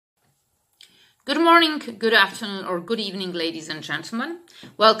Good morning, good afternoon, or good evening, ladies and gentlemen.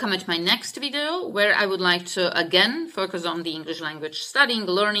 Welcome at my next video, where I would like to again focus on the English language studying,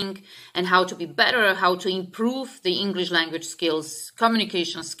 learning, and how to be better, how to improve the English language skills,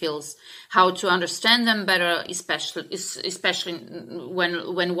 communication skills, how to understand them better, especially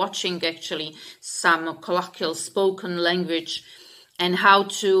when watching actually some colloquial spoken language, and how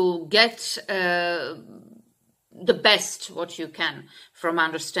to get the best what you can from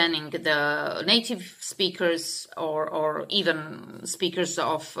understanding the native speakers or even speakers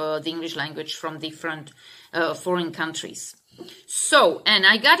of the English language from different foreign countries. So, and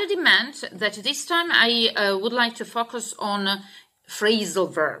I got a demand that this time I would like to focus on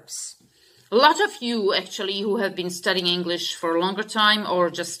phrasal verbs. A lot of you actually who have been studying English for a longer time or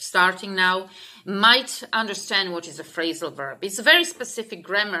just starting now might understand what is a phrasal verb. It's a very specific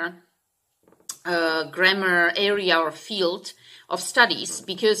grammar area or field of studies,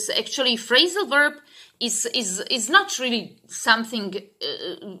 because actually phrasal verb is not really something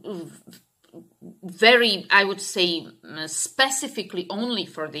very, I would say, specifically only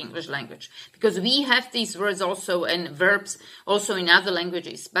for the English language, because we have these words also and verbs also in other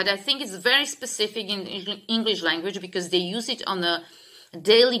languages, but I think it's very specific in English language because they use it on a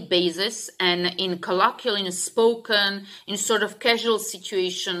daily basis and in colloquial, in spoken, in sort of casual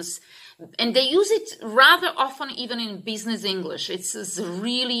situations. And they use it rather often even in business English. It's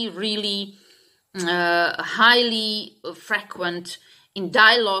really, really highly frequent in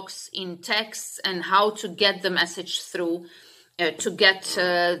dialogues, in texts, and how to get the message through to get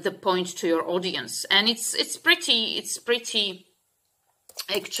the point to your audience. And it's pretty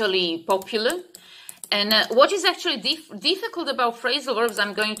actually popular. And what is actually difficult about phrasal verbs,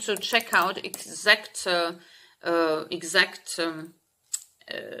 I'm going to check out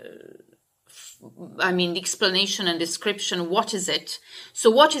explanation and description. What is it?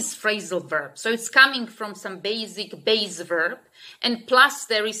 So what is phrasal verb? So it's coming from some basic base verb, and plus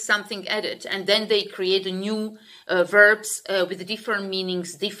there is something added, and then they create new verbs with different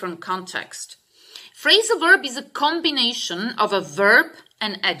meanings, different context. Phrasal verb is a combination of a verb,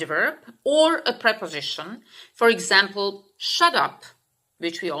 an adverb, or a preposition. For example, shut up,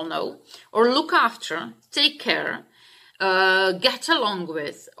 which we all know, or look after, take care, get along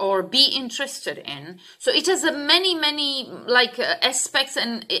with, or be interested in. So it has a many aspects,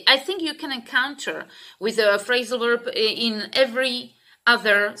 and I think you can encounter with a phrasal verb in every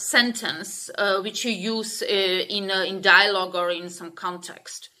other sentence which you use in dialogue or in some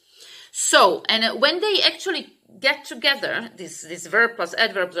context. So, and when they actually get together, this verb plus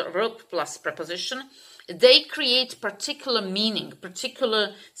adverb, verb plus preposition, they create particular meaning,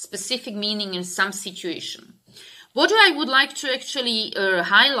 particular specific meaning in some situation. What I would like to actually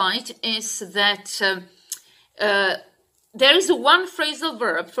highlight is that there is one phrasal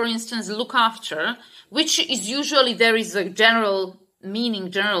verb, for instance, look after, which is usually there is a general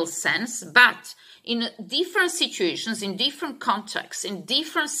meaning, general sense, but in different situations, in different contexts, in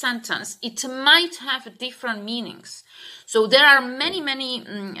different sentences, it might have different meanings. So there are many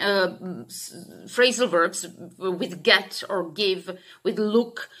phrasal verbs with get or give, with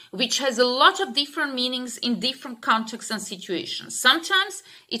look, which has a lot of different meanings in different contexts and situations. Sometimes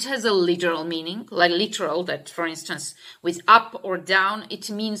it has a literal meaning, like literal, that for instance, with up or down, it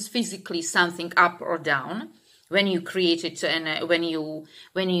means physically something up or down when you create it and when you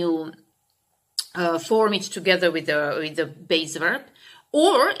form it together with the base verb.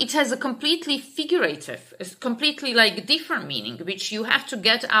 Or it has a completely figurative, a completely different meaning, which you have to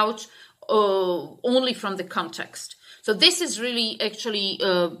get out only from the context. So this is really actually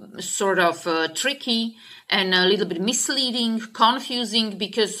sort of tricky and a little bit misleading, confusing,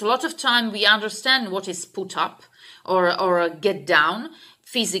 because a lot of time we understand what is put up or get down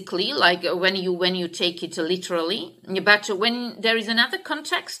physically, like when you take it literally. But when there is another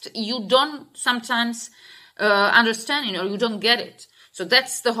context, you don't sometimes understand it or you don't get it. So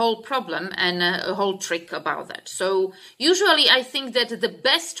that's the whole problem and a whole trick about that. So usually I think that the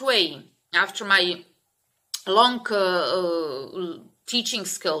best way, after my long teaching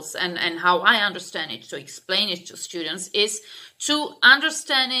skills and how I understand it, to explain it to students, is to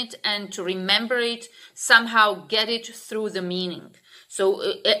understand it and to remember it, somehow get it through the meaning. So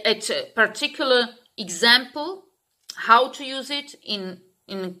at a particular example, how to use it in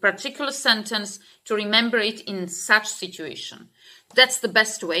particular sentence, to remember it in such situation. That's the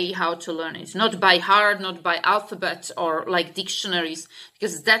best way how to learn it. Not by heart, not by alphabet or like dictionaries,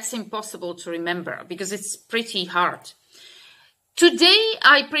 because that's impossible to remember, because it's pretty hard. Today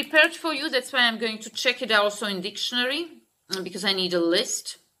I prepared for you, that's why I'm going to check it also in dictionary, because I need a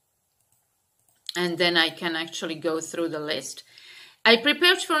list. And then I can actually go through the list. I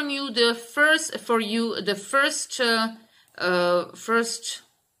prepared for you the first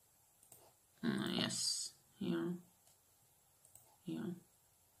yes, here.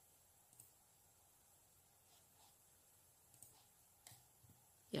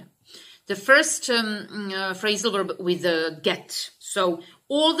 Yeah, the first phrasal verb with the get. So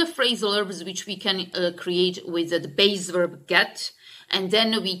all the phrasal verbs which we can create with the base verb get, and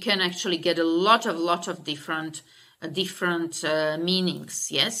then we can actually get a lot of different meanings.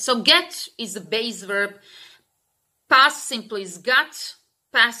 Yes, so get is the base verb. Past simple is got.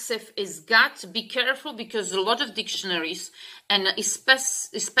 Passive is got. Be careful, because a lot of dictionaries, and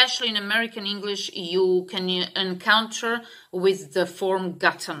especially in American English, you can encounter with the form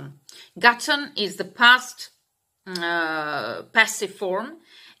gotten. Gotten is the past passive form,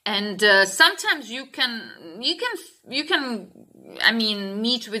 and sometimes you can I mean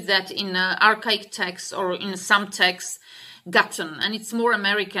meet with that in archaic texts or in some texts. Gotten, and it's more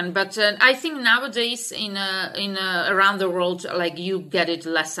American, but I think nowadays in around the world, like, you get it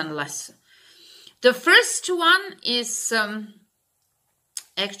less and less. The first one is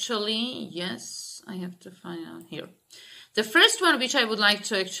actually, yes, I have to find out here. The first one which I would like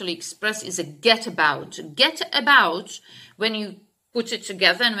to actually express is a get about. Get about, when you put it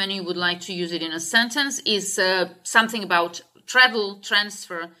together and when you would like to use it in a sentence, is something about travel,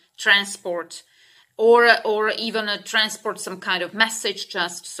 transfer, transport, or even transport some kind of message,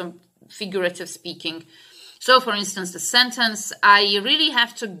 just some figurative speaking. So, for instance, the sentence, I really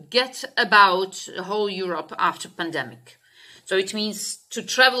have to get about the whole Europe after pandemic. So it means to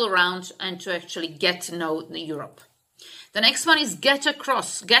travel around and to actually get to know Europe. The next one is get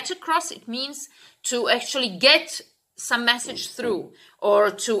across. Get across, it means to actually get some message through,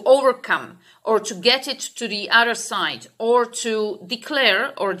 or to overcome, or to get it to the other side, or to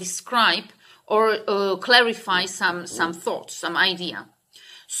declare or describe or clarify some thought, some idea.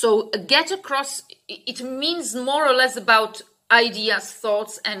 So get across, it means more or less about ideas,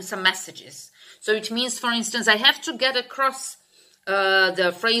 thoughts, and some messages. So it means, for instance, I have to get across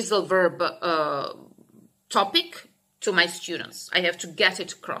the phrasal verb topic to my students. I have to get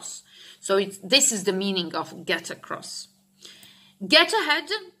it across. So this is the meaning of get across. Get ahead.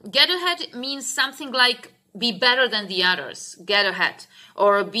 Get ahead means something like be better than the others, get ahead,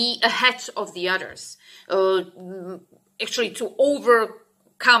 or be ahead of the others. Actually, to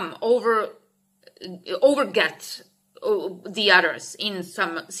overcome, overget the others in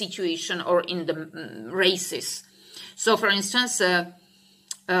some situation or in the races. So, for instance,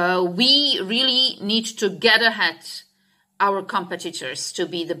 we really need to get ahead our competitors to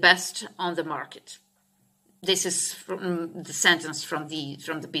be the best on the market. This is from the sentence from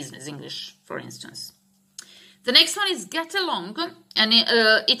the business English, for instance. The next one is get along, and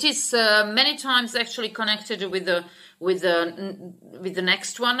it is many times actually connected with the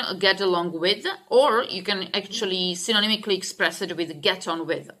next one, get along with, or you can actually synonymically express it with get on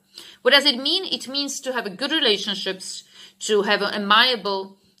with. What does it mean? It means to have a good relationships, to have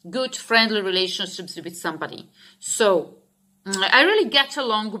amiable, good, friendly relationships with somebody. So I really get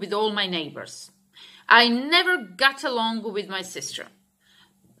along with all my neighbors. I never got along with my sister.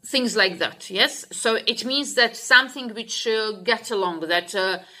 Things like that, yes? So it means that something which get along, that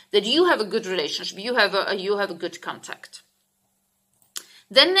you have a good relationship, you have a good contact.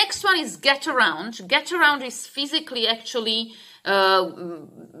 Then next one is get around. Get around is physically actually,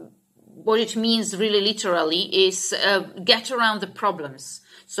 what it means really literally is get around the problems.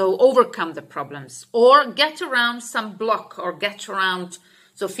 So overcome the problems, or get around some block, or get around,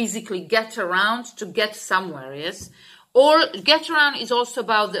 so physically get around to get somewhere, yes? Or get around is also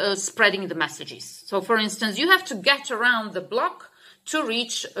about spreading the messages. So, for instance, you have to get around the block to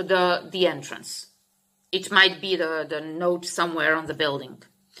reach the entrance. It might be the note somewhere on the building.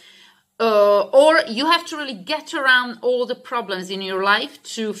 Or you have to really get around all the problems in your life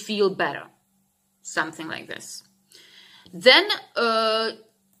to feel better. Something like this. Then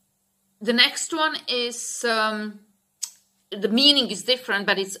the next one is... the meaning is different,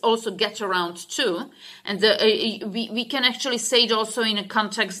 but it's also get around too. And we can actually say it also in a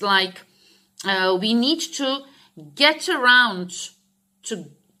context like we need to get around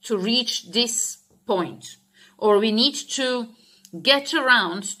to reach this point, or we need to get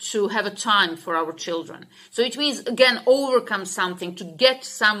around to have a time for our children. So it means, again, overcome something, to get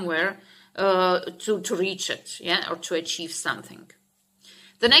somewhere, to reach it, yeah, or to achieve something.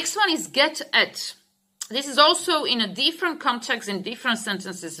 The next one is get at. This is also in a different context, in different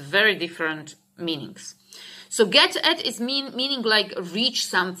sentences, very different meanings. So get at is meaning like reach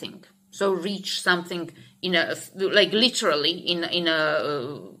something. So reach something in a, like literally in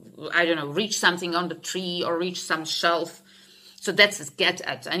a, I don't know, reach something on the tree or reach some shelf. So that's get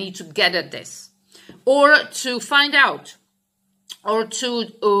at. I need to get at this. Or to find out. Or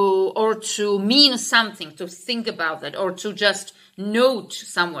to mean something, to think about that, or to just note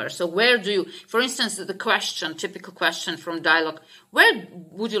somewhere. So where do you, for instance, the question, typical question from dialogue, where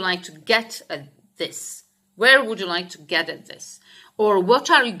would you like to get at this? Where would you like to get at this? Or what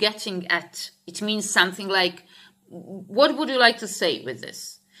are you getting at? It means something like, what would you like to say with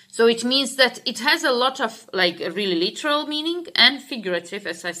this? So it means that it has a lot of like a really literal meaning and figurative,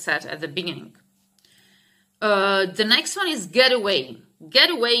 as I said at the beginning. The next one is get away. Get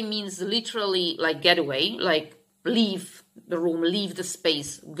away means literally like get away, like leave the room, leave the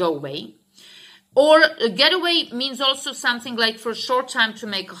space, go away. Or get away means also something like for a short time to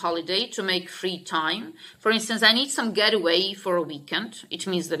make a holiday, to make free time. For instance, I need some getaway for a weekend. It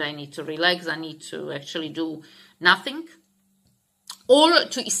means that I need to relax, I need to actually do nothing. Or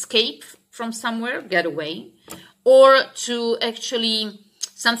to escape from somewhere, get away. Or to actually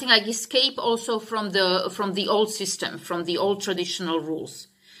something like escape also from the old system, from the old traditional rules.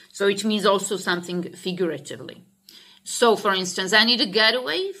 So it means also something figuratively. So, for instance, I need a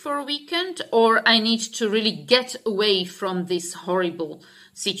getaway for a weekend, or I need to really get away from this horrible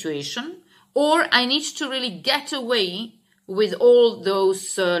situation, or I need to really get away with all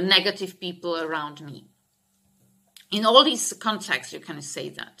those negative people around me. In all these contexts, you can say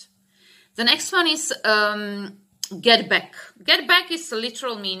that. The next one is get back. Get back is a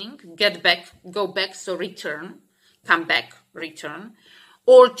literal meaning. Get back, go back, so return, come back, return.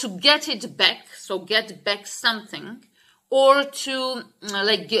 Or to get it back, so get back something. Or to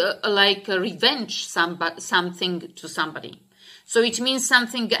revenge something to somebody. So it means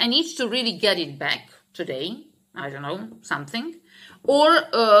something, I need to really get it back today. I don't know, something. Or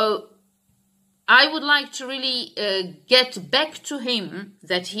I would like to really get back to him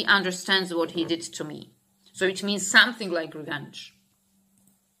that he understands what he did to me. So it means something like revenge.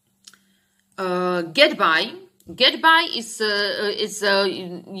 Get by. Get by is a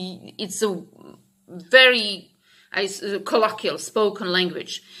very colloquial spoken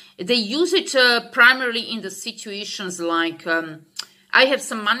language. They use it primarily in the situations like I have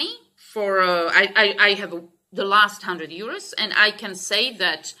some money for I have the last 100 euros and I can say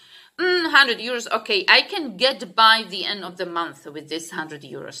that 100 euros, okay, I can get by the end of the month with this 100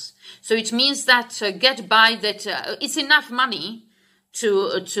 euros. So it means that get by that it's enough money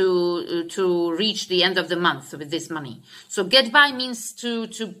to reach the end of the month with this money. So get by means to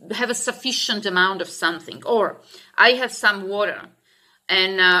have a sufficient amount of something. Or I have some water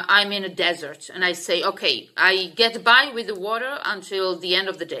and I'm in a desert and I say, okay, I get by with the water until the end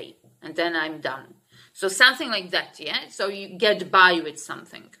of the day and then I'm done. So something like that, yeah? So you get by with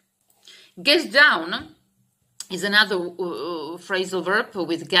something. Get down is another phrasal verb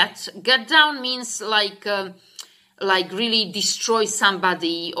with get. Get down means like really destroy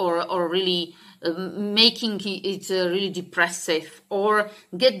somebody or really making it really depressive, or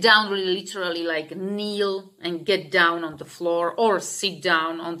get down really literally like kneel and get down on the floor or sit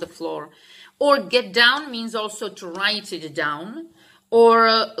down on the floor. Or get down means also to write it down, or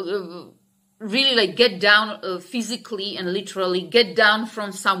really like get down physically and literally get down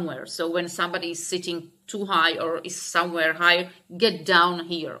from somewhere. So when somebody is sitting too high or is somewhere higher, get down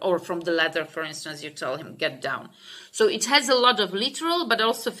here. Or from the ladder, for instance, you tell him get down. So it has a lot of literal but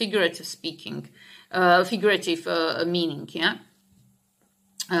also figurative speaking, figurative meaning, yeah.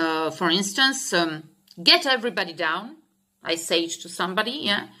 For instance, get everybody down, I say it to somebody,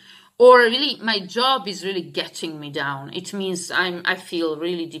 yeah. Or really, my job is really getting me down. It means I feel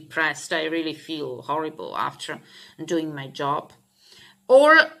really depressed. I really feel horrible after doing my job.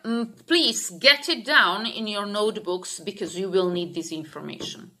 Or please get it down in your notebooks because you will need this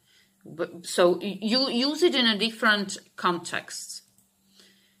information. So you use it in a different context.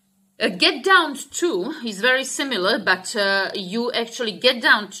 Get down to is very similar, but you actually get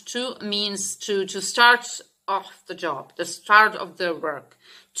down to means to start off the job, the start of the work,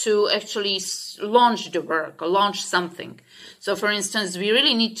 to actually launch the work or launch something. So for instance, we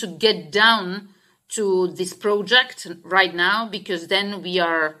really need to get down to this project right now because then we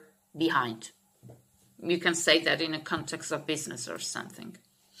are behind. You can say that in a context of business or something.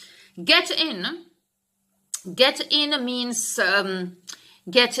 Get in means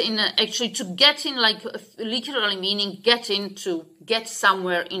get in, actually to get in, like literally meaning get in, to get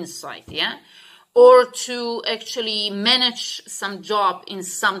somewhere inside, yeah? Or to actually manage some job in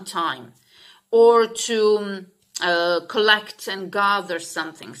some time, or to collect and gather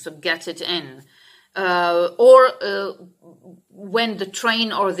something, so get it in. Or when the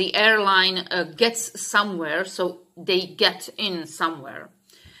train or the airline gets somewhere, so they get in somewhere.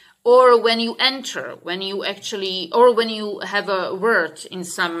 or when you enter, when you actually, or when you have a word in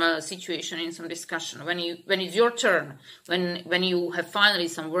some situation, in some discussion, when it's your turn, when you have finally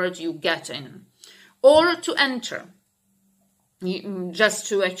some words, you get in. Or to enter, just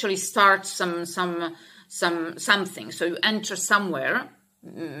to actually start something. So you enter somewhere,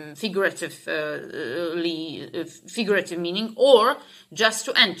 figurative meaning, or just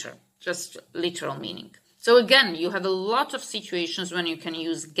to enter, just literal meaning. So again, you have a lot of situations when you can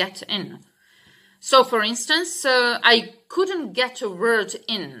use get in. So for instance, I couldn't get a word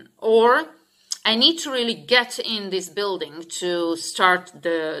in, or I need to really get in this building to start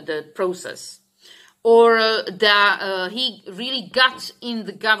the process. Or he really got in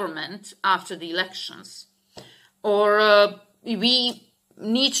the government after the elections. Or we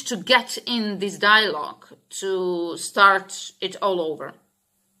need to get in this dialogue to start it all over.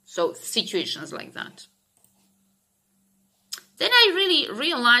 So situations like that. Then I really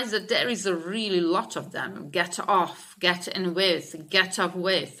realized that there is a really lot of them. Get off, get in with, get off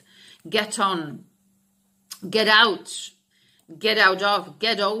with, get on, get out of,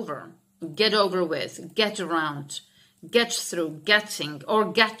 get over with, get around, get through, getting,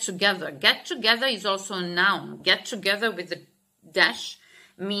 or get together. Get together is also a noun. Get together with a dash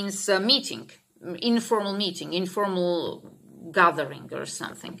means meeting, informal gathering or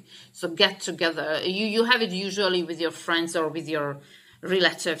something. So get together. You have it usually with your friends or with your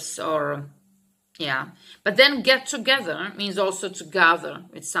relatives, or yeah. But then get together means also to gather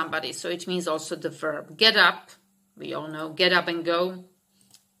with somebody. So it means also the verb. Get up, we all know, get up and go.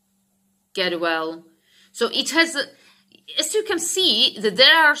 Get well. So it has, as you can see, that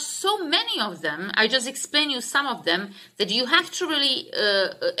there are so many of them. I just explain you some of them, that you have to really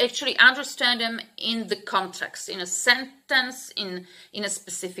actually understand them in the context, in a sentence, in a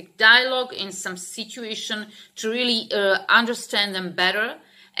specific dialogue, in some situation, to really understand them better,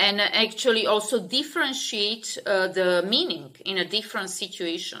 and actually also differentiate the meaning in a different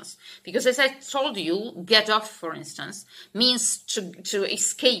situations. Because as I told you, get off, for instance, means to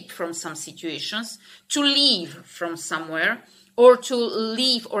escape from some situations, to leave from somewhere, or to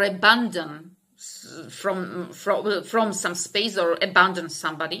leave or abandon from some space, or abandon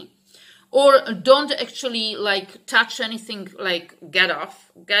somebody. Or don't actually like touch anything, like get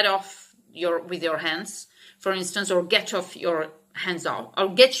off with your hands, for instance, or get off your hands off, or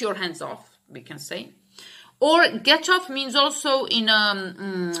get your hands off, we can say. Or get off means also in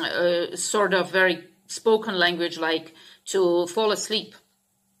a sort of very spoken language, like to fall asleep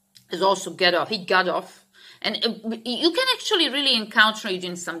is also get off. He got off. And you can actually really encounter it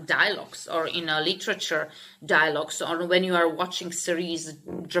in some dialogues, or in a literature dialogues, or when you are watching series,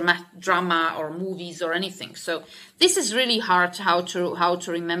 drama or movies or anything. So this is really hard how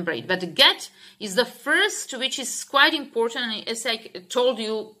to remember it. But the get is the first, which is quite important. And as I told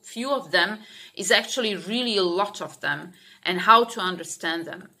you, few of them is actually really a lot of them, and how to understand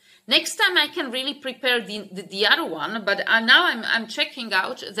them. Next time I can really prepare the other one, but now I'm checking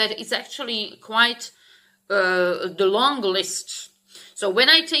out that it's actually quite the long list. So when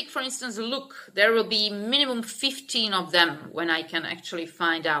I take, for instance, a look, there will be minimum 15 of them when I can actually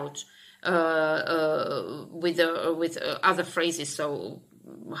find out with other phrases. So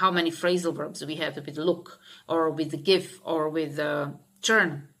how many phrasal verbs we have with look, or with the give, or with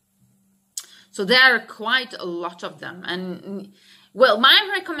turn. So there are quite a lot of them. And well, my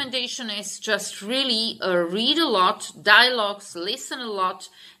recommendation is just really read a lot, dialogues, listen a lot,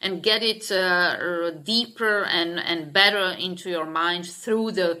 and get it deeper and better into your mind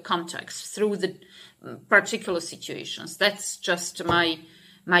through the context, through the particular situations. That's just my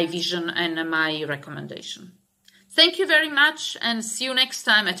vision and my recommendation. Thank you very much, and see you next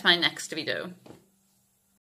time at my next video.